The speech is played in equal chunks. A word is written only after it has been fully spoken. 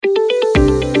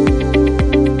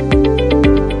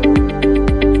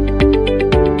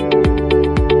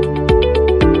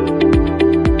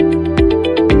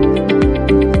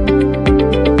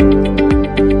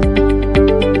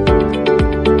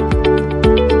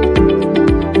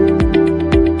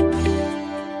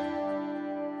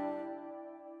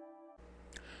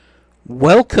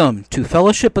Welcome to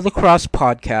Fellowship of the Cross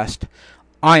podcast.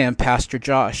 I am Pastor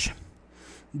Josh.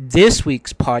 This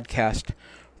week's podcast,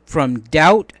 From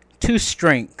Doubt to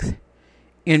Strength,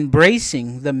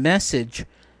 embracing the message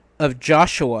of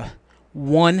Joshua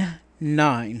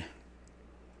 1:9.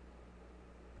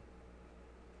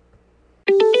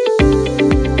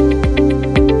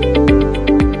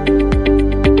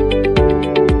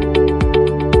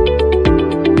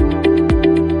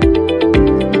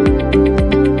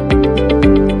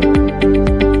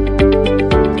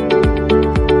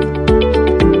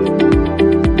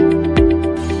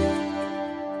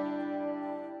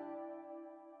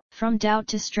 From Doubt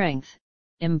to Strength,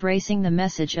 embracing the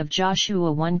message of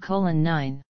Joshua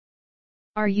 1:9.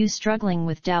 Are you struggling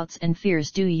with doubts and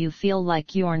fears? Do you feel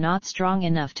like you're not strong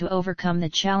enough to overcome the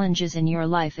challenges in your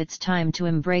life? It's time to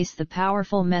embrace the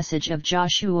powerful message of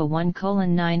Joshua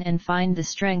 1:9 and find the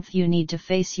strength you need to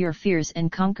face your fears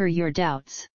and conquer your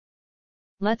doubts.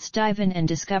 Let's dive in and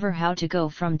discover how to go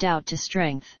from doubt to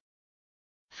strength.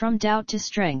 From doubt to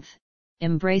strength,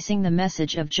 embracing the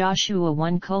message of Joshua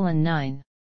 1:9.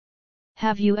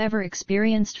 Have you ever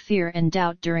experienced fear and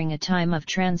doubt during a time of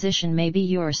transition? Maybe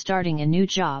you're starting a new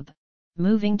job,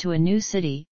 moving to a new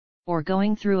city, or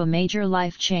going through a major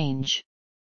life change.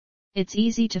 It's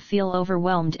easy to feel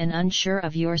overwhelmed and unsure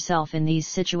of yourself in these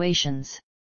situations.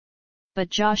 But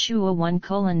Joshua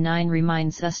 1:9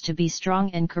 reminds us to be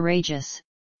strong and courageous,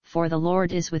 for the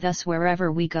Lord is with us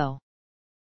wherever we go.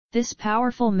 This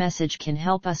powerful message can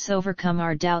help us overcome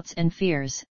our doubts and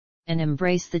fears, and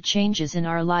embrace the changes in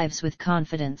our lives with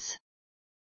confidence.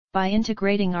 By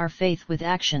integrating our faith with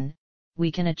action,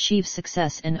 we can achieve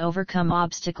success and overcome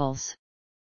obstacles.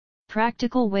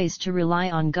 Practical ways to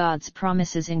rely on God's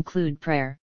promises include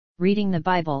prayer, reading the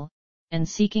Bible, and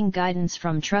seeking guidance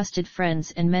from trusted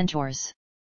friends and mentors.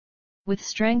 With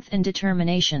strength and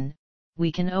determination,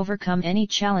 we can overcome any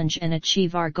challenge and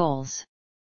achieve our goals.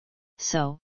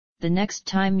 So, the next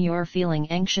time you're feeling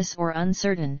anxious or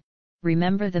uncertain,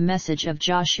 remember the message of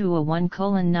Joshua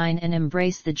 1:9 and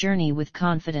embrace the journey with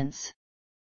confidence.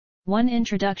 1.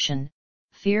 Introduction: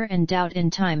 Fear and doubt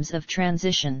in times of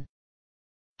transition.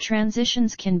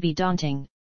 Transitions can be daunting,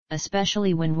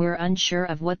 especially when we're unsure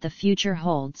of what the future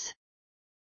holds.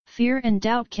 Fear and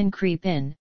doubt can creep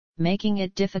in, making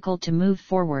it difficult to move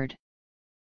forward.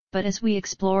 But as we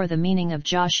explore the meaning of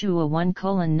Joshua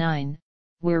 1:9,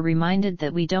 we're reminded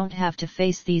that we don't have to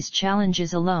face these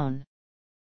challenges alone.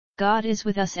 God is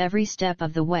with us every step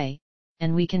of the way,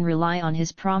 and we can rely on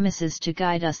His promises to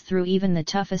guide us through even the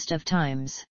toughest of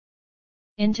times.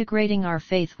 Integrating our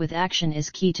faith with action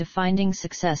is key to finding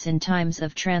success in times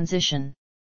of transition.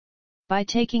 By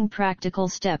taking practical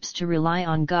steps to rely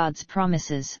on God's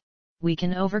promises, we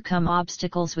can overcome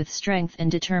obstacles with strength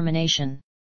and determination.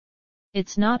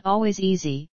 It's not always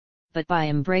easy, but by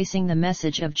embracing the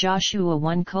message of Joshua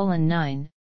 1:9,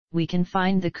 we can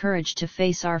find the courage to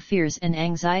face our fears and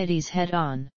anxieties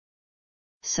head-on.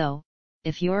 So,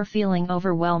 if you're feeling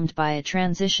overwhelmed by a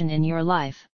transition in your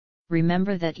life,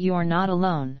 remember that you're not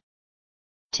alone.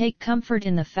 Take comfort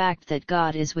in the fact that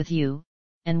God is with you,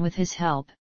 and with His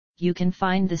help, you can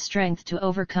find the strength to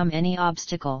overcome any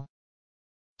obstacle.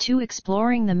 2.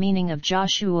 Exploring the meaning of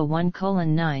Joshua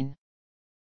 1:9.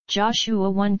 Joshua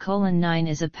 1:9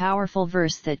 is a powerful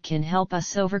verse that can help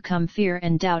us overcome fear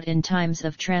and doubt in times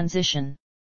of transition.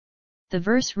 The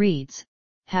verse reads,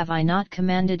 "Have I not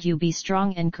commanded you, be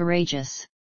strong and courageous?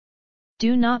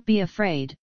 Do not be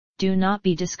afraid, do not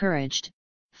be discouraged,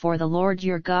 for the Lord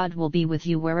your God will be with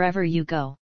you wherever you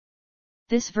go."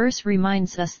 This verse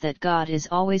reminds us that God is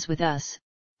always with us,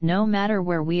 no matter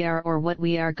where we are or what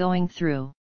we are going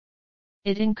through.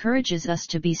 It encourages us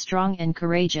to be strong and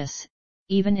courageous,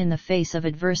 even in the face of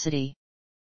adversity.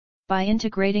 By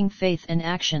integrating faith and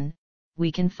action, we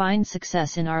can find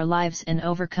success in our lives and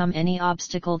overcome any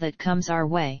obstacle that comes our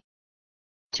way.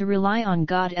 To rely on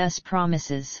God's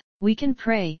promises, we can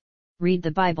pray, read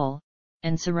the Bible,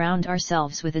 and surround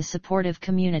ourselves with a supportive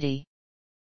community.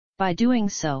 By doing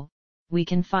so, we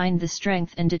can find the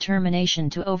strength and determination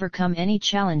to overcome any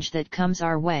challenge that comes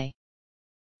our way.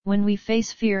 When we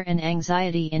face fear and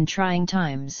anxiety in trying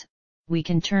times, we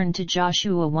can turn to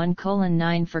Joshua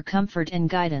 1:9 for comfort and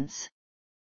guidance.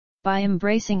 By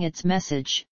embracing its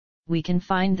message, we can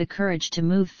find the courage to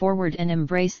move forward and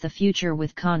embrace the future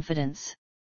with confidence.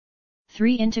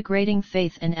 3. Integrating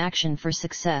faith and action for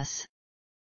success.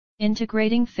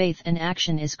 Integrating faith and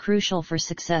action is crucial for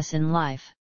success in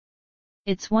life.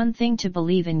 It's one thing to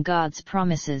believe in God's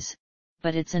promises,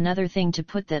 but it's another thing to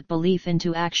put that belief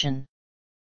into action.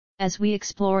 As we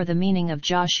explore the meaning of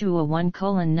Joshua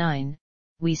 1:9,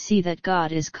 we see that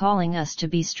God is calling us to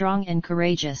be strong and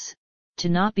courageous, to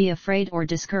not be afraid or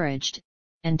discouraged,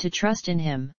 and to trust in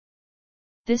Him.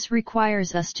 This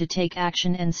requires us to take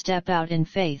action and step out in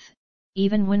faith,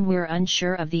 even when we're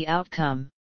unsure of the outcome.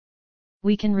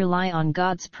 We can rely on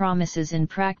God's promises in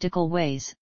practical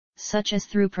ways, such as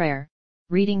through prayer,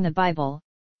 reading the Bible,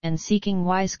 and seeking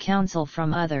wise counsel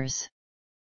from others.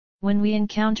 When we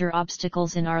encounter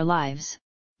obstacles in our lives,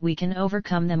 we can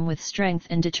overcome them with strength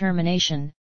and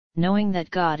determination, knowing that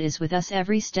God is with us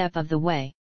every step of the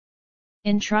way.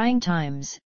 In trying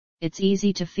times, it's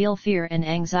easy to feel fear and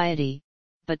anxiety,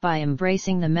 but by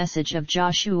embracing the message of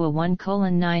Joshua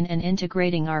 1:9 and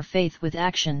integrating our faith with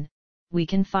action, we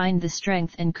can find the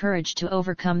strength and courage to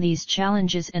overcome these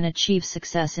challenges and achieve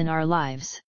success in our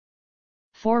lives.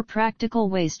 4 practical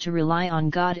ways to rely on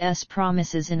God's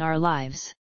promises in our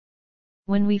lives.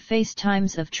 When we face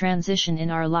times of transition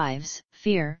in our lives,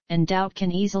 fear and doubt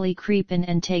can easily creep in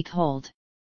and take hold.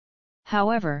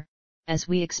 However, as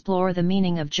we explore the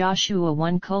meaning of Joshua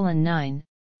 1:9,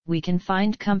 we can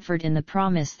find comfort in the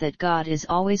promise that God is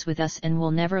always with us and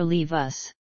will never leave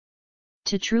us.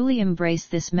 To truly embrace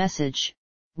this message,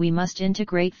 we must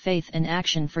integrate faith and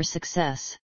action for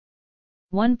success.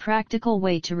 One practical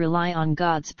way to rely on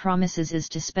God's promises is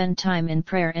to spend time in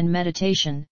prayer and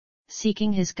meditation,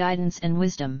 seeking His guidance and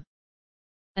wisdom.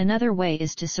 Another way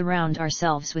is to surround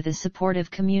ourselves with a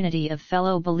supportive community of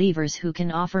fellow believers who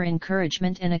can offer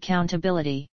encouragement and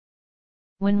accountability.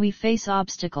 When we face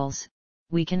obstacles,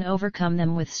 we can overcome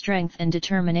them with strength and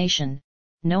determination,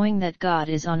 knowing that God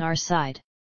is on our side.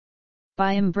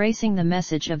 By embracing the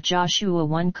message of Joshua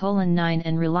 1:9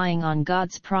 and relying on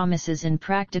God's promises in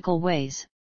practical ways,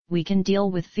 we can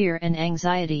deal with fear and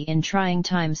anxiety in trying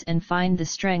times and find the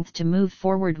strength to move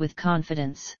forward with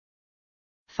confidence.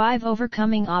 5.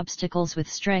 Overcoming obstacles with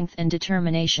strength and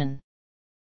determination.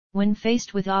 When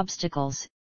faced with obstacles,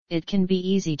 it can be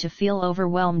easy to feel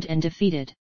overwhelmed and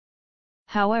defeated.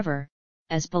 However,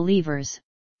 as believers,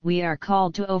 we are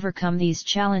called to overcome these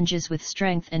challenges with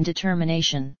strength and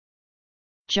determination.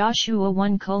 Joshua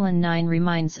 1:9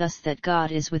 reminds us that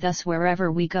God is with us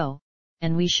wherever we go,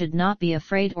 and we should not be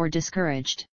afraid or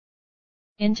discouraged.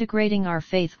 Integrating our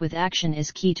faith with action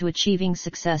is key to achieving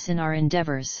success in our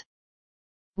endeavors.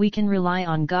 We can rely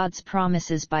on God's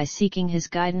promises by seeking His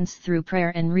guidance through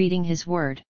prayer and reading His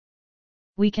Word.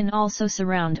 We can also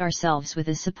surround ourselves with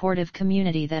a supportive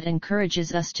community that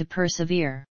encourages us to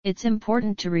persevere. It's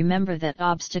important to remember that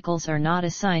obstacles are not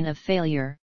a sign of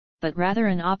failure, but rather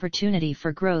an opportunity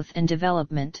for growth and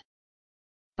development.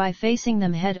 By facing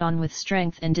them head-on with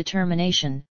strength and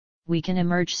determination, we can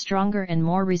emerge stronger and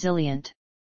more resilient.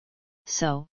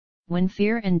 So, when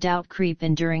fear and doubt creep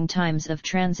in during times of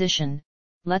transition,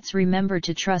 let's remember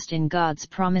to trust in God's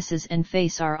promises and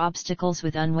face our obstacles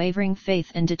with unwavering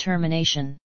faith and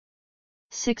determination.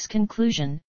 6.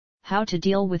 Conclusion: How to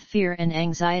deal with fear and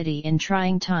anxiety in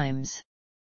trying times.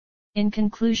 In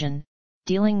conclusion,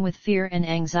 dealing with fear and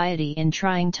anxiety in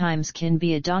trying times can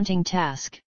be a daunting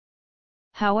task.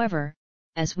 However,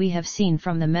 as we have seen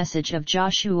from the message of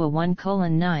Joshua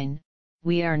 1:9,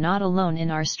 we are not alone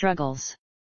in our struggles.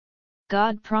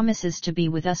 God promises to be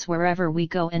with us wherever we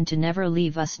go and to never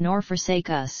leave us nor forsake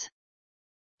us.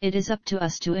 It is up to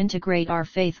us to integrate our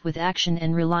faith with action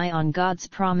and rely on God's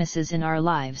promises in our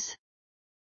lives.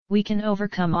 We can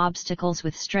overcome obstacles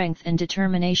with strength and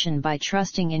determination by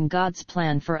trusting in God's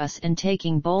plan for us and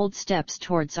taking bold steps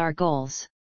towards our goals.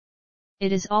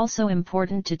 It is also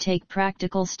important to take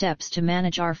practical steps to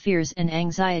manage our fears and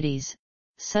anxieties,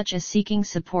 such as seeking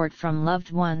support from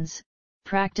loved ones,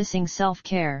 practicing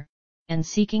self-care, and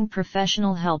seeking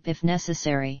professional help if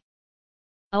necessary.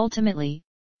 Ultimately,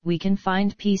 we can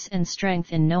find peace and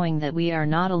strength in knowing that we are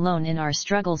not alone in our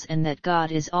struggles and that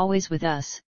God is always with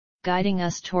us, guiding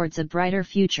us towards a brighter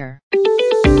future.